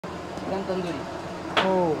Chicken tandoori.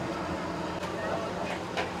 Oh.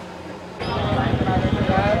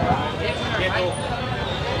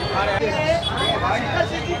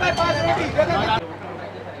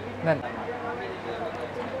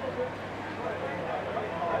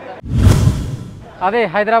 അതെ,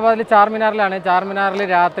 ഹൈദരാബാദിൽ ചാർമിനാറിലാണ്. ചാർമിനാറിൽ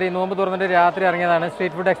രാത്രി നോമ്പ് തുറന്നിട്ട് രാത്രി ഇറങ്ങിയതാണ്.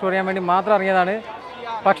 സ്ട്രീറ്റ് ഫുഡ് എക്സ്പ്ലോർ ചെയ്യാൻ വേണ്ടി മാത്രം ഇറങ്ങിയതാണ്.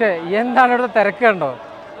 പക്ഷേ എന്താണ് ഇവിടുത്തെ തിരക്ക് കണ്ടോ?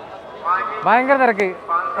 ഭയങ്കര തിരക്ക്.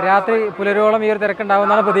 രാത്രി പുലരോളം ഈ ഒരു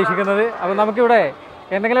തിരക്കുണ്ടാവുമെന്നാണ് പ്രതീക്ഷിക്കുന്നത്. അപ്പോൾ നമുക്കിവിടെ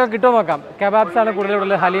എന്തെങ്കിലുമൊക്കെ കിട്ടുമോ നോക്കാം. കബാബ്സ് ആണ്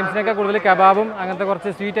കൂടുതലുള്ളത്. ഹലീംസിനൊക്കെ കൂടുതൽ കബാബും അങ്ങനത്തെ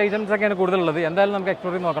കുറച്ച് സ്വീറ്റ് ഐറ്റംസ് ഒക്കെയാണ് കൂടുതലുള്ളത്. എന്തായാലും നമുക്ക്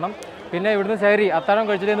എക്സ്പ്ലോർ ചെയ്ത് നോക്കണം. പിന്നെ ഇവിടുന്ന് ശരി അത്താഴം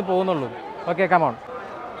കഴിച്ചിട്ടേ ഒന്ന് പോകുന്നുള്ളൂ. Okay, come on.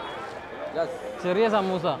 ചെറിയ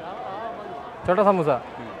സമൂസ, ചോട്ട സമൂസ.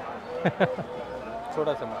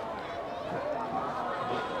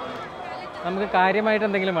 നമുക്ക് കാര്യമായിട്ട്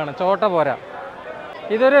എന്തെങ്കിലും വേണം, ചോട്ട പോരാ.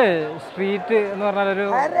 ഇതൊരു സ്ട്രീറ്റ് എന്ന് പറഞ്ഞാൽ ഒരു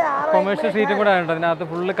കൊമേഴ്ഷ്യൽ സ്ട്രീറ്റും കൂടെ ഉണ്ട്. അതിനകത്ത്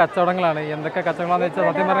ഫുള്ള് കച്ചവടങ്ങളാണ്. എന്തൊക്കെ കച്ചവടമാണെന്ന് വെച്ചാൽ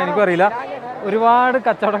സത്യം പറഞ്ഞാൽ എനിക്കും അറിയില്ല. ഒരുപാട്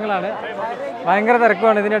കച്ചവടങ്ങളാണ്, ഭയങ്കര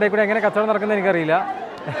തിരക്കുമാണ്. ഇതിനിടയിൽ കൂടെ എങ്ങനെ കച്ചവടം നടക്കുന്നത് എനിക്കറിയില്ല.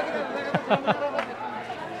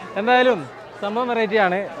 എന്തായാലും സംഭവം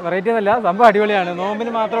വെറൈറ്റിയാണ്. വെറൈറ്റി എന്നല്ല, സംഭവം അടിപൊളിയാണ്.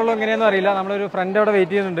 നോമ്പിന് മാത്രമേ ഉള്ളൂ എങ്ങനെയൊന്നും അറിയില്ല. നമ്മളൊരു ഫ്രണ്ട് അവിടെ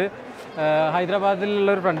വെയിറ്റ് ചെയ്യുന്നുണ്ട്,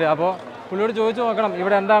 ഹൈദരാബാദിലുള്ളൊരു ഫ്രണ്ട്. അപ്പോൾ പുള്ളിയോട് ചോദിച്ചു നോക്കണം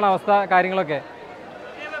ഇവിടെ എന്താണ് അവസ്ഥ, കാര്യങ്ങളൊക്കെ.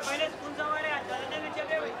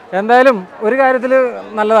 എന്തായാലും ഒരു കാര്യത്തിൽ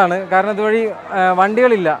നല്ലതാണ്, കാരണം ഇതുവഴി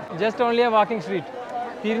വണ്ടികളില്ല. Just only A walking street.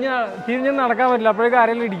 തിരിഞ്ഞ് നടക്കാൻ പറ്റില്ല, അപ്പോഴേക്കും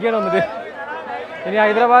ആരെങ്കിലും ഇടിക്കാൻ വന്നിട്ട്. ഇനി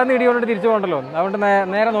ഹൈദരാബാദിൽ നിന്ന് ഇടികൊണ്ടിട്ട് തിരിച്ചു പോകണ്ടല്ലോ, അതുകൊണ്ട്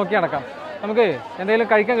നേരെ നോക്കി നടക്കാം. നമുക്ക് എന്തെങ്കിലും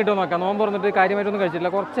കഴിക്കാൻ കിട്ടുമോ നോക്കാം. നോമ്പ് തുറന്നിട്ട് കാര്യമായിട്ടൊന്നും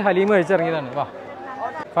കഴിച്ചിട്ടില്ല, കുറച്ച് ഹലീം കഴിച്ചിറങ്ങിയതാണ്. വാ,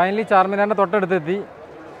 ഫൈനലി ചാർമിനാറിൻ്റെ തൊട്ടടുത്തെത്തി.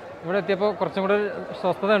 ഇവിടെ എത്തിയപ്പോൾ കുറച്ചും കൂടെ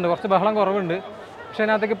സ്വസ്ഥത ഉണ്ട്, കുറച്ച് ബഹളം കുറവുണ്ട്. പക്ഷേ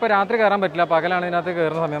ഇതിനകത്തേക്ക് ഇപ്പോൾ രാത്രി കയറാൻ പറ്റില്ല, പകലാണ് ഇതിനകത്ത്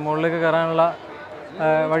കയറുന്ന സമയം. മുകളിലേക്ക് കയറാനുള്ള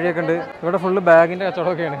വഴിയൊക്കെ ഉണ്ട്. ഇവിടെ ഫുള്ള് ബാഗിൻ്റെ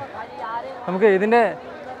കച്ചവടമൊക്കെയാണ്. നമുക്ക് ഇതിൻ്റെ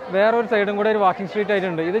വേറൊരു സൈഡും കൂടെ ഒരു വാക്കിംഗ് സ്ട്രീറ്റ്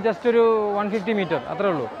ആയിട്ടുണ്ട്. ഇത് ജസ്റ്റ് ഒരു 150 മീറ്റർ അത്രേ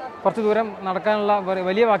ഉള്ളൂ. കുറച്ച് ദൂരം നടക്കാനുള്ള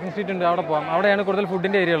വലിയ വാക്കിംഗ് സ്ട്രീറ്റ് ഉണ്ട്, അവിടെ പോകാം. അവിടെയാണ് കൂടുതൽ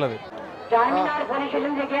ഫുഡിൻ്റെ ഏരിയ ഉള്ളത്. चार्मिनार पुलिस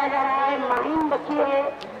स्टेशन से किया जा रहा है। महीन बच्ची है,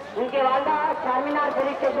 उनके वालदा चार्मिनार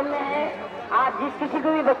पुलिस स्टेशन में है। आप जिस किसी को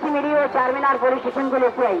भी बच्ची मिली हो चार्मिनार पुलिस स्टेशन को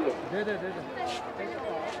लेके आइए।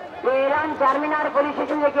 ये ऐलान चार्मिनार पुलिस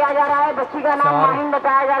स्टेशन से किया जा रहा है। बच्ची का नाम महीन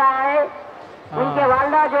बताया जा रहा है। उनके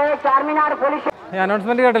वालदा जो है चार्मिनार पुलिस।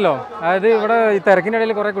 അനൗൺസ്മെന്റ് കേട്ടല്ലോ. അതായത് ഇവിടെ ഈ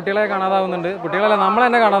തിരക്കിനിടയിൽ കുറേ കുട്ടികളെ കാണാതാവുന്നുണ്ട്. കുട്ടികളല്ല, നമ്മൾ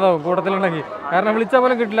തന്നെ കാണാതാവും കൂട്ടത്തിലുണ്ടെങ്കിൽ. കാരണം വിളിച്ചാൽ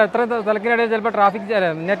പോലും കിട്ടില്ല. എത്ര തിരക്കിനിടയിൽ ചിലപ്പോൾ ട്രാഫിക്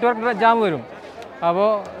നെറ്റ്വർക്ക് ജാം വരും. അപ്പോൾ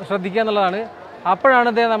ശ്രദ്ധിക്കുക എന്നുള്ളതാണ്. അപ്പോഴാണ്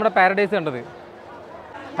ഇത് നമ്മുടെ പാരഡൈസ് കണ്ടത്.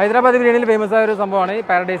 ഹൈദരാബാദ് ബിരിയാണിയിൽ ഫേമസ് ആയ ഒരു സംഭവമാണ് ഈ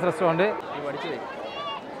പാരഡൈസ് റെസ്റ്റോറൻറ്റ്.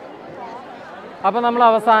 അപ്പോൾ നമ്മൾ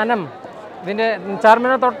അവസാനം ഇതിൻ്റെ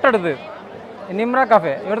ചാർമിനാർ തൊട്ടടുത്ത് നിമ്ര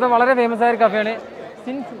കഫേ, ഇവിടുത്തെ വളരെ ഫേമസ് ആയ ഒരു കഫേയാണ്.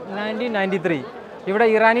 സിൻസ് 1993 ഇവിടെ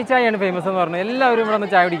ഇറാനി ചായയാണ് ഫേമസ് എന്ന് പറഞ്ഞു. എല്ലാവരും ഇവിടെ ഒന്ന്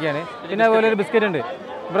ചായ കുടിക്കുകയാണ്. പിന്നെ അതുപോലെ ഒരു ബിസ്ക്കറ്റ് ഉണ്ട്.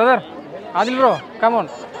 Brother Adil bro, come on.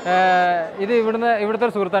 ഇത് ഇവിടുത്തെ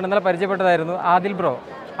ഒരു സുഹൃത്താണ്, ഇന്നലെ പരിചയപ്പെട്ടതായിരുന്നു. Adil bro.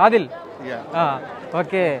 Adil,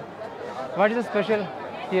 okay. What is the special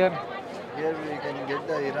here? Here we can get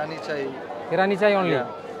the Irani chai. Irani chai only.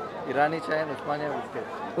 Irani chai and Usmania biscuit.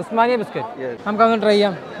 Usmania biscuit. നമുക്ക് അങ്ങ് ട്രൈ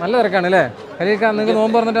ചെയ്യാം. നല്ല തിരക്കാണ് അല്ലേ? ഖലീൽക്ക, നിങ്ങൾക്ക്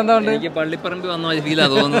നോമ്പ് പറഞ്ഞിട്ട് എന്താ ഉണ്ട്? എനിക്ക് പള്ളിപ്പറമ്പ് വന്ന ഫീലാ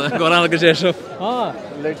തോന്നുന്നത് കുറേ നാൾക്ക് ശേഷം.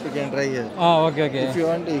 Let's we can try here. Okay. If you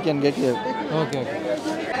want, you can get here. Okay.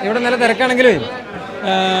 ഇവിടെ നല്ല തിരക്കാണെങ്കിലും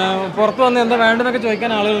പുറത്ത് വന്ന് എന്താ വേണ്ടെന്നൊക്കെ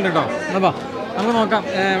ചോദിക്കാൻ ആളുകളുണ്ട് കേട്ടോ. എന്നാ നമുക്ക് നോക്കാം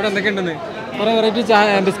ഇവിടെ എന്തൊക്കെയുണ്ടെന്ന്. കുറേ വെറൈറ്റി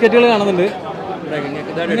ബിസ്ക്കറ്റുകൾ കാണുന്നുണ്ട്.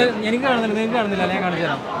 എനിക്ക് കാണുന്നില്ല, നിങ്ങൾക്ക് കാണുന്നില്ല. ഞാൻ കാണിച്ചു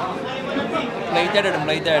തരാം.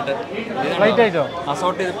 പ്ലേറ്റ് ആയിട്ടോ?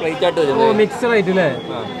 ഓ, മിക്സഡ് ആയിട്ട് അല്ലേ?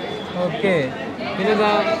 ഓക്കെ. പിന്നെ എന്താ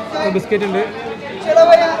ബിസ്ക്കറ്റ് ഉണ്ട്.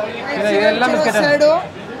 പിന്നെ ഇതെല്ലാം ബിസ്ക്കറ്റാണ്.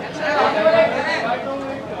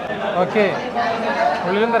 ഓക്കെ,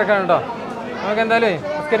 ഉള്ളിലും തിരക്കാണ് കേട്ടോ. നമുക്ക് എന്തായാലും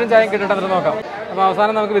ബിസ്ക്കറ്റും ചായയും കിട്ടിയിട്ട് എന്നിട്ട് നോക്കാം. അപ്പോൾ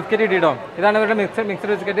അവസാനം നമുക്ക് ബിസ്ക്കറ്റ് കിട്ടിയിട്ടോ. ഇതാണ് ഇവരുടെ മിക്സഡ്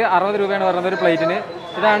ബിസ്ക്കറ്റ്. 60 രൂപയാണ് പറയുന്നത് ഒരു പ്ലേറ്റിന്.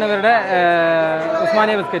 ഇതാണ് ഇവരുടെ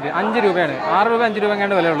ഉസ്മാനിയ ബിസ്ക്കറ്റ്. 5 രൂപയാണ്. 6 രൂപ 5 രൂപ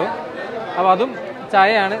എങ്ങാണ്ട് വിലയുള്ളൂ. അപ്പോൾ അതും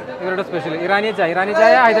ചായയാണ് ഇവരുടെ സ്പെഷ്യൽ. ഇറാനി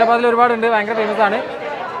ചായ ഹൈദരാബാദിൽ ഒരുപാടുണ്ട്, ഭയങ്കര ഫേമസ് ആണ്.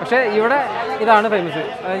 പക്ഷേ ഇവിടെ ഇതാണ് ഫേമസ്.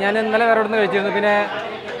 ഞാൻ ഇന്നലെ വേറെ ഇവിടുന്ന് കഴിച്ചിരുന്നു. പിന്നെ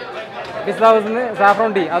പിസ്സ ഹൗസിൽ നിന്ന്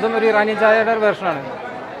സാഫ്രോൺ ടീ, അതും ഒരു ഇറാനി ചായയുടെ ഒരു വേർഷനാണ്.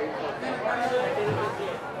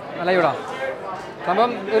 അല്ല, ഇവിടെ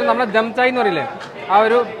സംഭവം ഒരു നമ്മുടെ ദം ചായ് എന്ന് പറയില്ലേ, ആ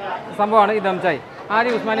ഒരു സംഭവമാണ് ഈ ദം ചായ്.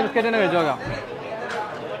 ആദ്യം ഉസ്മാനി ബിസ്ക്കറ്റ് തന്നെ കഴിച്ചു നോക്കാം.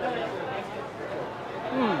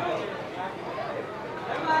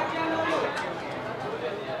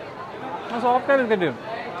 സോഫ്റ്റായ ബിസ്ക്കറ്റ്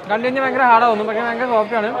കണ്ടു കഴിഞ്ഞാൽ ഭയങ്കര ഹാർഡാവുന്നു, പക്ഷേ ഭയങ്കര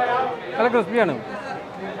സോഫ്റ്റാണ്, നല്ല ക്രിസ്പിയാണ്.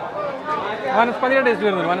 വനസ്പതിയുടെ ടേസ്റ്റ്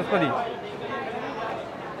വരുന്നുണ്ട്. വനസ്പതി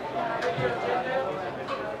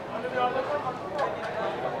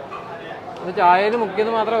അത് ചായയിൽ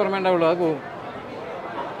മുക്കിയത് മാത്രമേ ഓർമ്മ ഉണ്ടാവുള്ളൂ, അത് പോവും.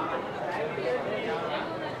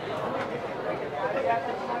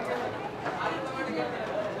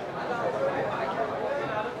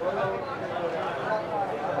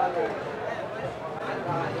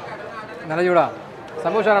 നല്ല ചൂടാ,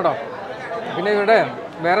 സംഭവം ഉഷാറാട്ടോ. പിന്നെ ഇവിടെ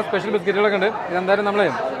വേറെ സ്പെഷ്യൽ ബിസ്ക്കറ്റുകളൊക്കെ ഉണ്ട്. ഇതെന്തായാലും നമ്മൾ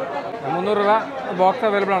 300 രൂപ ബോക്സ്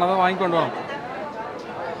അവൈലബിൾ ആണ്, അത് വാങ്ങിക്കൊണ്ട് പോകണം.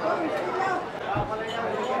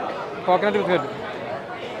 Coconut biscuit.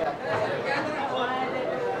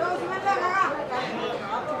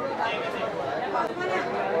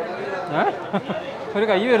 ഒരു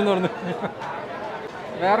കൈ വരുന്നു പറഞ്ഞു.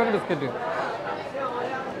 വേറൊരു ബിസ്ക്കറ്റ്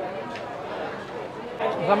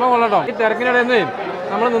സംഭവം കൊള്ളട്ടോ. ഈ തിരക്കിനിടയിൽ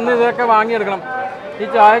നമ്മൾ നിന്ന് ഇതൊക്കെ വാങ്ങിയെടുക്കണം. ഈ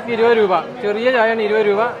ചായക്ക് 20 രൂപ, ചെറിയ ചായയാണ് 20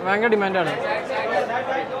 രൂപ, ഭയങ്കര ഡിമാൻഡാണ്.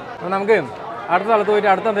 അപ്പോൾ നമുക്ക് അടുത്ത സ്ഥലത്ത് പോയിട്ട്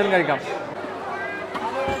അടുത്ത എന്തെങ്കിലും കഴിക്കാം.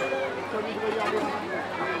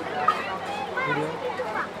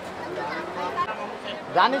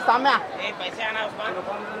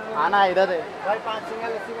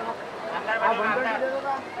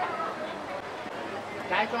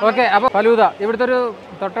 ഓക്കെ, അപ്പോൾ ഫലൂദ ഇവിടുത്തെ ഒരു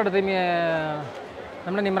തൊട്ടടുത്ത്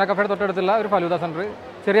നമ്മുടെ നിമ്ര കഫയുടെ തൊട്ടടുത്തുള്ള ഒരു ഫലൂദ സെൻറ്റർ.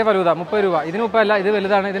 ചെറിയ ഫലൂദ 30 രൂപ. ഇതിന് 30 അല്ല, ഇത്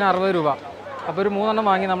വലുതാണ്, ഇതിന് 60 രൂപ. അപ്പോൾ ഒരു 3 എണ്ണം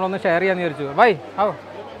വാങ്ങി നമ്മളൊന്ന് ഷെയർ ചെയ്യാമെന്ന് വിചാരിച്ചു. ബൈ ആവോ.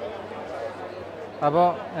 അപ്പോൾ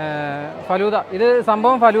ഫലൂദ ഇത്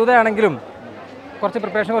സംഭവം ഫലൂദയാണെങ്കിലും കുറച്ച്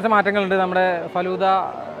പ്രിപ്പറേഷൻ കുറച്ച് മാറ്റങ്ങളുണ്ട്. നമ്മുടെ ഫലൂദ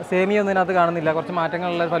സേമിയൊന്നും ഇതിനകത്ത് കാണുന്നില്ല, കുറച്ച്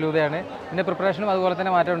മാറ്റങ്ങളുള്ള ഫലൂദയാണ്. പിന്നെ പ്രിപ്പറേഷനും അതുപോലെ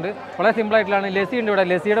തന്നെ മാറ്റമുണ്ട്. വളരെ സിമ്പിളായിട്ടുള്ളതാണ്. ലസ്സി ഉണ്ട് ഇവിടെ.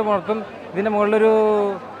 ലസ്സിയുടെ പുറത്തും ഇതിൻ്റെ മുകളിലൊരു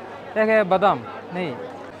ബദാം നെയ്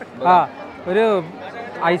ഒരു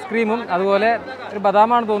ഐസ്ക്രീമും അതുപോലെ ഒരു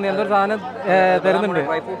ബദാമാണ് തോന്നി എന്തൊരു സാധനം തരുന്നുണ്ട്.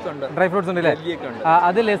 ഡ്രൈ ഫ്രൂട്ട്സ് ഉണ്ട് അല്ലേ?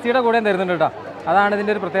 അത് ലസ്സിയുടെ കൂടെയും തരുന്നുണ്ട് കേട്ടോ. അതാണ്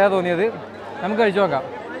ഇതിൻ്റെ ഒരു പ്രത്യേകത തോന്നിയത്. നമുക്ക് കഴിച്ചു നോക്കാം.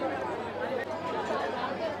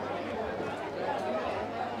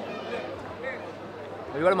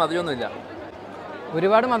 ഒരുപാട് മധുരമൊന്നുമില്ല.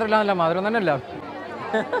 ഒരുപാട് മധുരമില്ല, മധുരം തന്നെ അല്ല,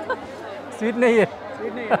 സ്വീറ്റ് നെയ്യ്.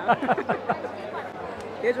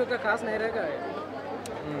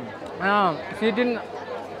 സ്വീറ്റിൻ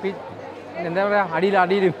എന്താ പറയുക,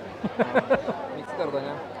 അടിയിലും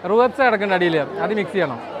റൂബ്സ് കിടക്കേണ്ട അടിയിൽ, അത് മിക്സ്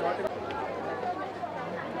ചെയ്യണം.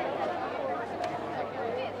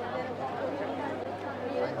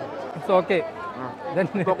 It's okay,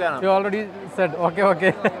 you already Z okay.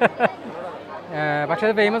 പക്ഷേ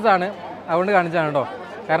അത് ഫേമസ് ആണ്, അതുകൊണ്ട് കാണിച്ചാണ് കേട്ടോ.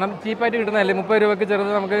 കാരണം ചീപ്പായിട്ട് കിട്ടുന്നതല്ലേ, 30 രൂപയ്ക്ക്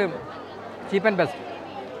ചെറുത് നമുക്ക് ചീപ്പ് ആൻഡ് ബെസ്റ്റ്.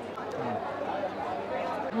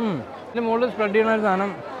 ഇതിന് മുകളിൽ സ്പ്രെഡ് ചെയ്യുന്ന ഒരു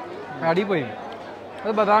സാധനം അടിയിൽ പോയി.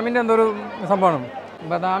 അത് ബദാമിൻ്റെ എന്തോ ഒരു സംഭവമാണ്,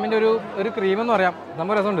 ബദാമിൻ്റെ ഒരു ക്രീമെന്ന് പറയാം.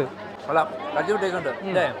 സംഭവം രസമുണ്ട്.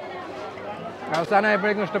 അവസാനം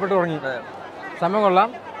ആയപ്പോഴേക്കും ഇഷ്ടപ്പെട്ട് തുടങ്ങി. സംഭവം കൊള്ളാം.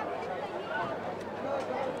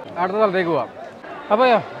 അടുത്ത സ്ഥലത്തേക്ക് പോവാം. അപ്പോൾ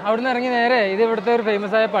അവിടുന്ന് ഇറങ്ങി നേരെ ഇത് ഇവിടുത്തെ ഒരു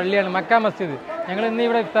ഫേമസ് ആയ പള്ളിയാണ്, മക്ക മസ്ജിദ്. ഞങ്ങൾ ഇന്ന്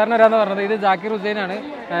ഇവിടെ ഇഫ്താറിന് വരാമെന്ന് പറഞ്ഞത്. ഇത് ജാക്കിർ ഹുസൈനാണ്.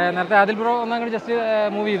 നേരത്തെ ആദിൽ ബ്രോ ഒന്നങ്ങോട്ട് ജസ്റ്റ്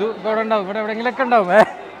മൂവ് ചെയ്തു. ഇപ്പോൾ ഇവിടെ ഉണ്ടാവും, ഇവിടെ എവിടെയെങ്കിലൊക്കെ ഉണ്ടാവും.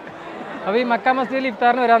 അപ്പോൾ ഈ മക്ക മസ്ജിദിൽ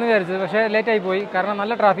ഇഫ്താറിന് വരാമെന്ന് വിചാരിച്ചത്, പക്ഷേ ലേറ്റായി പോയി. കാരണം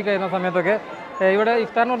നല്ല ട്രാഫിക് ആയിരുന്ന സമയത്തൊക്കെ. ഇവിടെ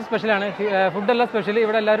ഇഫ്താറിന് കുറച്ച് സ്പെഷ്യലാണ്, ഫുഡെല്ലാം സ്പെഷ്യൽ.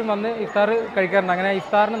 ഇവിടെ എല്ലാവരും വന്ന് ഇഫ്താർ കഴിക്കാറുണ്ട്. അങ്ങനെ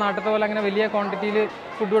ഇഫ്താറിന് നാട്ടിലത്തെ പോലെ അങ്ങനെ വലിയ ക്വാണ്ടിറ്റിയിൽ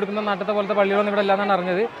ഫുഡ് കൊടുക്കുന്ന നാട്ടിലത്തെ പോലത്തെ പള്ളികളൊന്നും ഇവിടെ എല്ലാന്നാണ്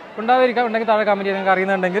അറിഞ്ഞത്. ഉണ്ടാവാതിരിക്കാം, ഉണ്ടെങ്കിൽ താഴെ കമൻറ്റ് ചെയ്യാൻ നിങ്ങൾക്ക്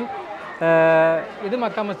അറിയുന്നുണ്ടെങ്കിൽ. ഇത്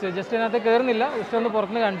മക്ക മസ്ജിദ്. ജസ്റ്റ് ഇതിനകത്ത് കയറുന്നില്ല, ജസ്റ്റ് ഒന്ന്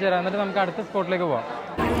പുറത്തുനിന്ന് കാണിച്ചു തരാം. എന്നിട്ട് നമുക്ക് അടുത്ത സ്പോട്ടിലേക്ക് പോവാം.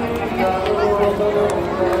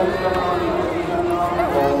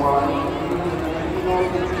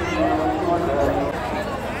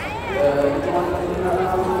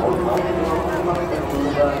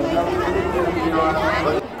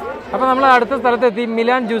 അപ്പോൾ നമ്മൾ അടുത്ത സ്ഥലത്തെത്തി,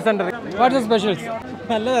 Milan juice centre. Watts specials?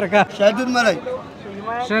 നല്ല തിരക്കാ. ഷഹത്തുൽ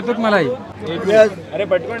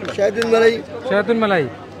malai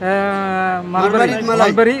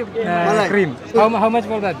mulberry cream. How much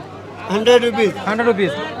for that? 100 rupees. 100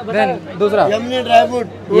 rupees. Then दूसरा yummy dry fruit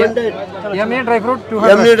 200. Yummy dry fruit 200.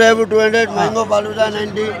 Yummy dry fruit 200. Mango faluda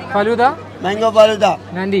 90. Mango faluda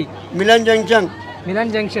 90. Milan Junction. Milan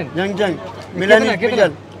Milan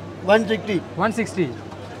special 160. 160.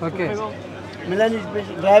 Okay. Milan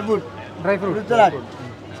special dry fruit. Fruit salad.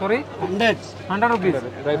 Sorry? 100 rupees.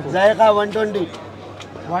 Zaika 120.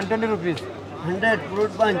 120 rupees. 100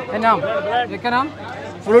 fruit punch. Naam? Ekka naam?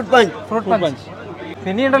 Fruit punch.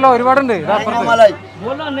 പിന്നെയുണ്ടല്ലോ ഒരുപാടുണ്ട്. Mango malai.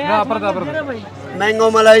 Mango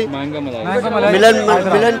malai.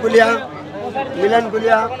 Milan kulia.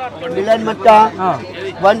 Milan matta.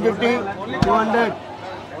 150. 200.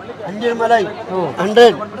 Anjir malai. 100.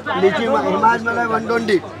 Lychee Himaj malai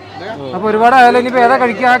 120. അപ്പോൾ ഒരുപാട് ആയാലും ഇനിയിപ്പോൾ ഏതാ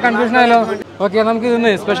കഴിക്കുക, confusion ആയാലോ. Okay, നമുക്ക്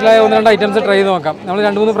ഇന്ന് സ്പെഷ്യലായ 1-2 ഐറ്റംസ് ട്രൈ ചെയ്ത് നോക്കാം. നമ്മൾ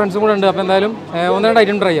 2-3 ഫ്രണ്ട്സും കൂടെ ഉണ്ട്. അപ്പോൾ എന്തായാലും 1-2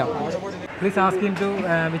 ഐറ്റം ട്രൈ ചെയ്യാം. Please ask him to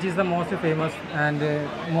which is the most famous and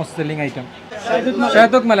most selling item.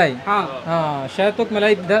 Shahtuk malai. Shahtuk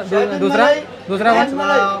malai. दूसरा one?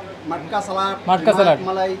 Matka salad.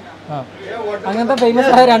 അങ്ങനത്തെ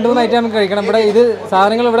ഫേമസ് ആയ 2-3 ഐറ്റം നമുക്ക് കഴിക്കണം. ഇവിടെ ഇത്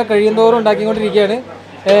സാധനങ്ങൾ ഇവിടെ കഴിയുന്തോറും ഉണ്ടാക്കിക്കൊണ്ടിരിക്കുകയാണ്.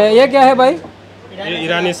 ये क्या है भाई?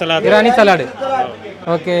 ഇറാനി സലാഡ്.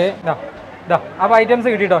 ഓക്കെ, അപ്പോൾ ഐറ്റംസ്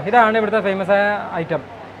കിട്ടിട്ടോ. ഇതാണ് ഇവിടുത്തെ ഫേമസ് ആയ ഐറ്റം.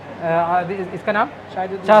 इसका नाम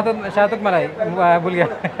शाहतुक मलाई भूल गया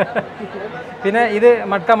പിന്നെ ഇത്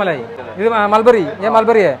മട്ക മലായി ഇത് മൽബറി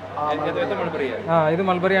മൽബറി ഇത്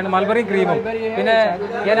മൽബറിയാണ് മൽബറി ക്രീമും പിന്നെ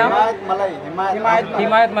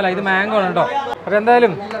ഹിമായത് മലായി ഇത് മാംഗോ ആണ് കേട്ടോ അപ്പോൾ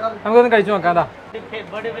എന്തായാലും നമുക്കൊന്ന് കഴിച്ചു നോക്കാം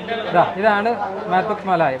ഇതാണ് മാത്തുക്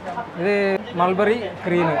മലായി ഇത് mulberry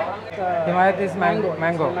cream Himayat is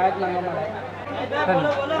mango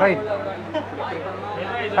right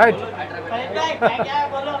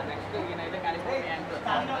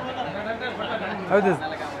How is this?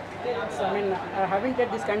 I mean, I haven't had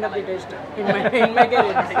this kind of the taste in my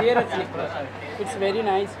career. Seriously, it's very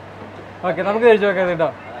nice. Okay, നമുക്ക് കഴിച്ചു നോക്കാം കേട്ടോ.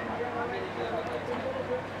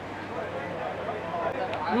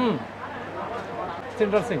 It's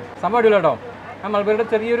interesting. സംഭവം അടിപൊളി കേട്ടോ. ആ മൾബറിയുടെ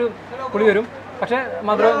ചെറിയൊരു പുളി വരും, പക്ഷേ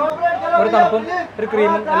മധുരം ഒരു തണുപ്പും ഒരു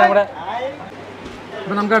ക്രീമും എല്ലാം കൂടെ.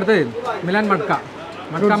 അപ്പോൾ നമുക്ക് അടുത്ത് മിലാൻ മട്ക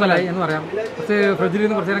മലായി എന്ന് പറയാം. കുറച്ച് ഫ്രിഡ്ജിൽ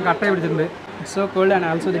നിന്ന് കുറച്ച് നേരം കട്ട പിടിച്ചിട്ടുണ്ട്. It's so cold and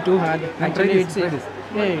also the too hard. Actually, it's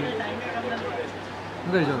hey.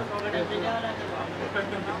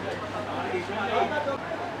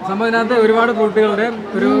 സംഭവം ഇതിനകത്ത് ഒരുപാട് ഫ്രൂട്ടുകളുടെ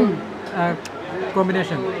ഒരു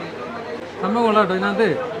കോമ്പിനേഷൻ സംഭവം കൊള്ളാം കേട്ടോ. ഇതിനകത്ത്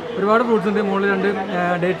ഒരുപാട് ഫ്രൂട്ട്സ് ഉണ്ട്, മുകളിൽ 2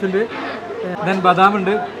 ഡേറ്റ്സ് ഉണ്ട്, ദെൻ ബദാം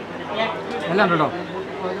ഉണ്ട്, എല്ലാം ഉണ്ട് കേട്ടോ.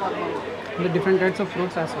 The different types of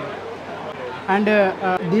fruits as well. And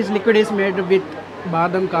this liquid is made with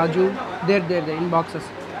badam, kaju. They're in boxes.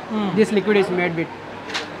 This liquid is made with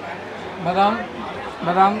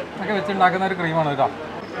ബദാം ഒക്കെ വെച്ചുണ്ടാക്കുന്ന ഒരു ക്രീമാണ് കേട്ടോ.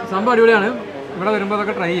 സംഭവം അടിപൊളിയാണ്. ഇവിടെ വരുമ്പോൾ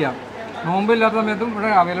അതൊക്കെ ട്രൈ ചെയ്യാം. നോമ്പില്ലാത്ത സമയത്തും ഇവിടെ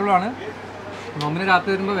അവൈലബിൾ ആണ്. നോമ്പിന് രാത്രി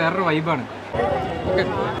വരുമ്പോൾ വേറൊരു വൈബാണ്. ഓക്കെ,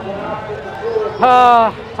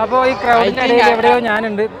 അപ്പോൾ ഈ ക്രൗഡിൻ്റെ ഇടയിൽ എവിടെയോ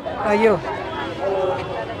ഞാനുണ്ട്. അയ്യോ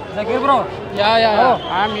സക്കീർ ബ്രോ.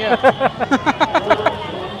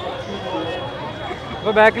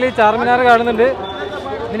 അപ്പോൾ ബാക്കിൽ ചാർമിനാർ കാണുന്നുണ്ട്,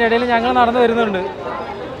 ഇതിനിടയിൽ ഞങ്ങൾ നടന്നു വരുന്നുണ്ട്.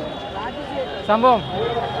 സംഭവം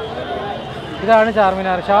ഇതാണ്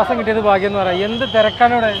ചാർമിനാർ. ശ്വാസം കിട്ടിയത് ഭാഗ്യം എന്ന് പറയാം. എന്ത്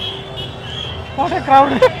തിരക്കാണ് ഇവിടെ.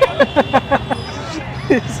 ക്രൗഡ്.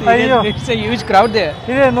 അയ്യോ, it's a huge crowd there.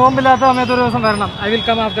 ഇത് നോമ്പില്ലാത്ത സമയത്ത് ഒരു ദിവസം വരണം. I will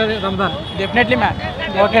come after Ramadan. Definitely, man.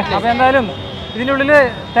 Okay, അപ്പോൾ എന്തായാലും ഇതിൻ്റെ ഉള്ളിൽ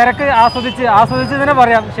തിരക്ക് ആസ്വദിച്ച് ഇതിനെ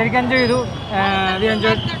പറയാം. ശരിക്കും എൻജോയ് ചെയ്തു. വി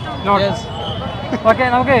എൻജോയ് ലോട്ട്. ഓക്കെ,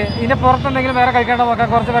 നമുക്ക് ഇതിൻ്റെ പുറത്തെന്തെങ്കിലും വേറെ കഴിക്കേണ്ട നോക്കാം.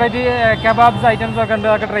 കുറച്ച് വെറൈറ്റി കബാബ്സ് ഐറ്റംസ് ഒക്കെ ഉണ്ട്,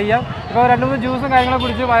 അതൊക്കെ ട്രൈ ചെയ്യാം. ഇപ്പോൾ 2-3 ജ്യൂസും കാര്യങ്ങളൊക്കെ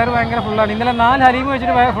കുടിച്ച് വയറ് ഭയങ്കര ഫുള്ളാണ്. ഇന്നലെ 4 ഹലീം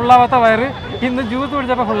വെച്ചിട്ട് ഫുള്ളാവാത്ത വയറ് ഇന്ന് ജ്യൂസ്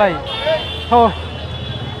കുടിച്ചപ്പോൾ ഫുള്ളായി. ഓ,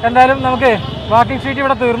 എന്തായാലും നമുക്ക് വാക്കിംഗ് സ്ട്രീറ്റ്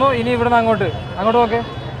ഇവിടെ തീർന്നു. ഇനി ഇവിടുന്ന് അങ്ങോട്ട് നോക്ക്.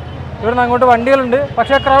 ഇവിടുന്ന് അങ്ങോട്ട് വണ്ടികളുണ്ട്,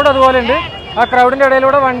 പക്ഷേ ക്രൗഡ് അതുപോലെ ഉണ്ട്. ആ ക്രൗഡിൻ്റെ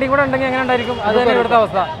ഇടയിലൂടെ വണ്ടി കൂടെ ഉണ്ടെങ്കിൽ എങ്ങനെ ഉണ്ടായിരിക്കും, അത് തന്നെ ഇവിടുത്തെ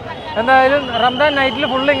അവസ്ഥ. എന്തായാലും റംദാൻ നൈറ്റിൽ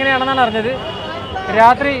ഫുള്ള് ഇങ്ങനെയാണെന്നാണ് അറിഞ്ഞത്.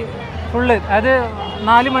 രാത്രി ഫുള്ള്, അത്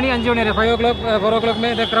 4 മണി 5 മണി വരെ 5 o'clock 4 o'clock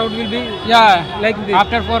the crowd will be like this.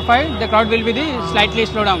 After 4-5 the crowd will be slightly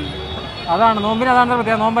slow down. അതാണ് നോമ്പിന്, അതാണ്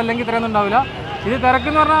പ്രത്യേകത. നോമ്പല്ലെങ്കിൽ ഇത്രയൊന്നും ഉണ്ടാവില്ല. ഇത്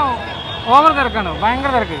തിരക്കെന്ന് പറഞ്ഞാൽ ഓവർ തിരക്കാണ്,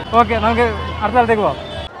 ഭയങ്കര തിരക്ക്. ഓക്കെ, നമുക്ക് അടുത്ത സ്ഥലത്തേക്ക് പോകാം.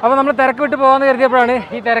 അപ്പോൾ നമ്മൾ തിരക്ക് വിട്ട് പോകാമെന്ന് കരുതിയപ്പോഴാണ്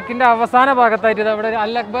ഈ തിരക്കിൻ്റെ അവസാന ഭാഗത്തായിട്ട് അവിടെ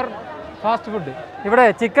അൽ അക്ബർ ഫാസ്റ്റ് ഫുഡ്, ഇവിടെ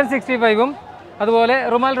ചിക്കൻ 65ഉം അതുപോലെ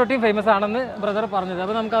റുമാൽ റൊട്ടിയും ഫേമസ് ആണെന്ന് ബ്രദർ പറഞ്ഞത്.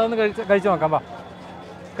 അപ്പോൾ നമുക്ക് അതൊന്ന് കഴിച്ച് നോക്കാം.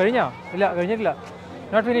 കഴിഞ്ഞോ? ഇല്ല, കഴിഞ്ഞിട്ടില്ല.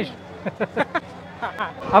 Not finish.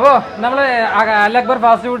 അപ്പോൾ നമ്മൾ അൽ അക്ബർ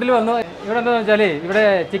ഫാസ്റ്റ് ഫുഡിൽ വന്നു. ഇവിടെ എന്താണെന്ന് വെച്ചാൽ ഇവിടെ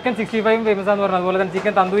ചിക്കൻ 65ഉം ഫേമസ് ആണെന്ന് പറഞ്ഞത്. അതുപോലെ തന്നെ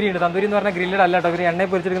ചിക്കൻ തന്തൂരി ഉണ്ട്. തന്തൂരി എന്ന് പറഞ്ഞാൽ ഗ്രില്ലഡ് അല്ല കേട്ടോ, ഇവർ എണ്ണയിൽ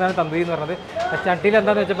പൊരിച്ചെടുക്കുന്നതാണ് തന്തൂരി എന്ന് പറഞ്ഞത്. ചട്ടിയിൽ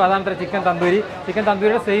എന്താണെന്ന് വെച്ചപ്പോൾ അതാണ് ചിക്കൻ തന്തൂരി. ചിക്കൻ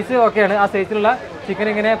തന്തൂരിയുടെ സൈസ് ഓക്കെയാണ്. ആ സൈസിലുള്ള ചിക്കൻ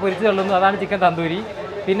ഇങ്ങനെ പൊരിച്ച് തള്ളുന്നു, അതാണ് ചിക്കൻ തന്തൂരി.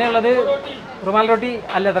 പിന്നെ ഉള്ളത് റുമാൽ റൊട്ടി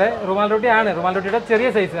അല്ലത്രേ, റുമാൽ റൊട്ടി ആണ്. റുമാൽ റൊട്ടിയുടെ ചെറിയ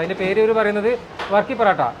സൈസ്, അതിൻ്റെ പേര് ഇവർ പറയുന്നത് വർക്കി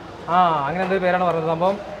പൊറാട്ട. അങ്ങനെ എന്തൊരു പേരാണ് പറഞ്ഞത്.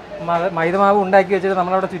 സംഭവം മൈദമാവ് ഉണ്ടാക്കി വെച്ചിട്ട്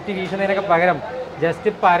നമ്മളവിടെ ചുറ്റി വീശുന്നതിനൊക്കെ പകരം ജസ്റ്റ്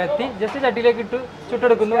പരത്തി ജസ്റ്റ് ചട്ടിയിലേക്ക് ഇട്ട്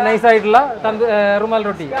ചുട്ടെടുക്കുന്നു. നൈസായിട്ടുള്ള റുമാൽ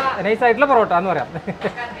റൊട്ടി, നൈസായിട്ടുള്ള പൊറോട്ട എന്ന് പറയാം.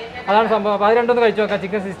 അതാണ് സംഭവം. അപ്പോൾ അത് രണ്ടൊന്ന് കഴിച്ചു നോക്കാം,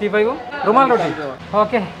 ചിക്കൻ 65ഉം റുമാൽ റൊട്ടി.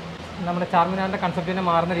 ഓക്കെ, നമ്മുടെ ചാർമിനാറിൻ്റെ കൺസെപ്റ്റ് തന്നെ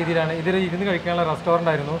മാറുന്ന രീതിയിലാണ്. ഇതൊരു ഇരുന്ന് കഴിക്കാനുള്ള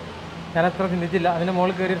റെസ്റ്റോറൻ്റ് ആയിരുന്നു. ഞാനത്ര ചിന്തിച്ചില്ല. അതിൻ്റെ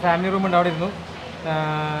മുകളിൽ കയറി ഒരു ഫാമിലി റൂം ഉണ്ട്, അവിടെ ഇരുന്നു.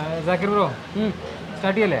 ജാക്കിർ ബ്രോ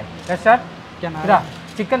സ്റ്റാർട്ട് ചെയ്യല്ലേ? സ്റ്റാർട്ട്. ഇതാ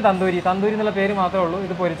ചിക്കൻ തന്തൂരി. തന്തൂരി എന്നുള്ള പേര് മാത്രമേ ഉള്ളൂ.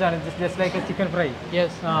 ഇത് പൊരിച്ചാണ്, ജസ്റ്റ് ലൈക്ക് ചിക്കൻ ഫ്രൈ.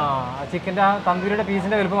 ചിക്കൻ്റെ ആ തന്തൂരിയുടെ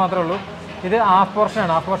പീസിൻ്റെ വലുപ്പം മാത്രമേ ഉള്ളൂ. ഇത് ഹാഫ്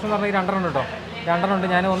പോർഷനാണ്. ഹാഫ് പോർഷൻ എന്ന് പറഞ്ഞാൽ 2 ഉണ്ട് കേട്ടോ. 2 ഉണ്ട്.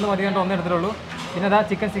 ഞാൻ 1 മതി കണ്ട് 1 എടുത്തിട്ടുള്ളൂ. പിന്നെ അതാ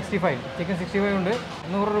ചിക്കൻ 65. ചിക്കൻ 65 ഉണ്ട്.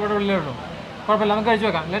 100 രൂപയുടെ ഉള്ളിലേ ഉള്ളൂ. കുഴപ്പമില്ല, നമുക്ക് കഴിച്ചു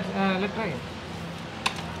വെക്കാം. Let try.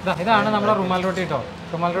 ഇതാണ് നമ്മുടെ റുമാൽ റൊട്ടി കേട്ടോ.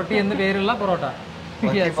 റുമാൽ റൊട്ടി എന്ന് പേരുള്ള പൊറോട്ട.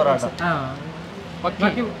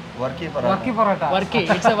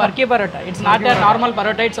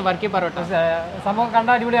 സംഭവം കണ്ട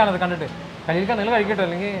അടിപൊളിയാണത് കണ്ടിട്ട്. കഴിക്കാൻ നിങ്ങൾ കഴിക്കട്ടോ,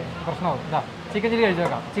 അല്ലെങ്കിൽ പ്രശ്നമാവും. ഇതാ ചിക്കൻ ചില്ലി കഴിച്ചു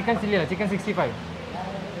വെക്കാം. ചിക്കൻ ചില്ലി അല്ല, ചിക്കൻ 65.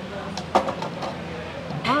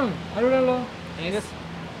 അടിപൊളിയാണല്ലോ.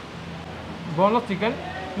 ബോൺലെസ് ചിക്കൻ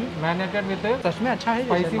മാരിനേറ്റഡ് വിത്ത്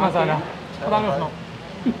സ്പൈസി മസാല. അതാണ് പ്രശ്നം.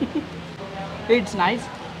 It's nice.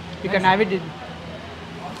 You can have it.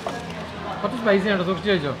 കുറച്ച് സ്പൈസി ആണ്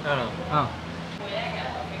സൂക്ഷിച്ച് കഴിച്ചോ ആ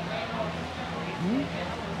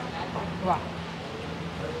Wow.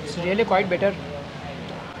 It's really quite better.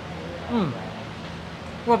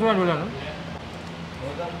 കുറച്ച് അടിപൊളിയാണ്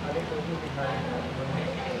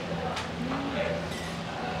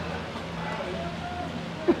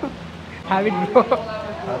Have it, bro.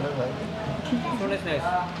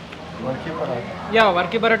 Yeah,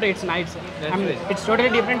 worky parota, it's nice. I mean, it's totally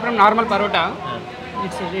different from normal parota.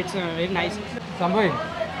 It's very nice. സംഭവം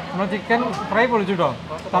നമ്മൾ chicken fry പൊളിച്ചിട്ടോ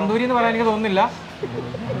tandoori എന്ന് പറയാൻ എനിക്ക് തോന്നുന്നില്ല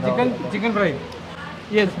chicken fry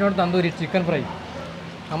yes not tandoori chicken fry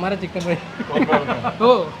हमारा chicken fry.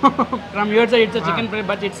 Oh, from your side it's a chicken fry,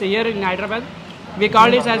 but it's here in Hyderabad. We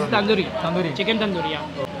call it as tandoori. Tandoori. Chicken tandoori, yeah.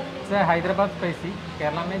 It's a Hyderabad spicy.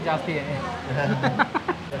 Kerala में जास्ती है.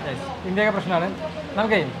 ഇന്ത്യയുടെ പ്രശ്നമാണ്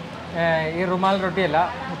നമുക്ക് ഈ റുമാൽ റൊട്ടി അല്ല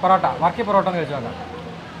പൊറോട്ട ബാക്കി പൊറോട്ട എന്ന് കഴിച്ചു നോക്കാം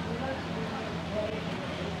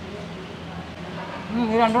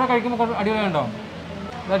ഇത് രണ്ടുകൂടെ കഴിക്കുമ്പോൾ അടിപൊളിയുണ്ടോ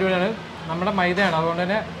ഇത് അടിപൊളിയാണ് നമ്മുടെ മൈദയാണ് അതുകൊണ്ട്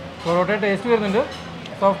തന്നെ പൊറോട്ട ടേസ്റ്റ് വരുന്നുണ്ട്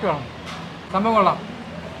സോഫ്റ്റ് വേണം സംഭവം കൊള്ളാം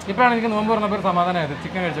ഇപ്പോഴാണ് എനിക്ക് നോമ്പ് പറഞ്ഞപ്പോൾ ഒരു സമാധാനമായത്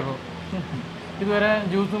ചിക്കൻ കഴിച്ചപ്പോൾ ഇതുവരെ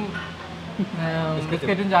ജ്യൂസും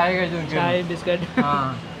ബിസ്ക്കറ്റും ചായ കഴിച്ചു Chai, biscuit. ആ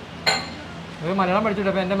ഇത് മലയാളം പഠിച്ചിട്ട്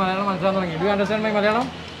അപ്പോൾ എൻ്റെ മലയാളം മനസ്സിലാകാൻ തുടങ്ങി do understand my Malayalam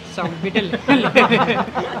Some little.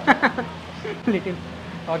 Little.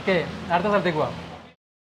 Okay അടുത്ത സ്ഥലത്തേക്ക് പോവാം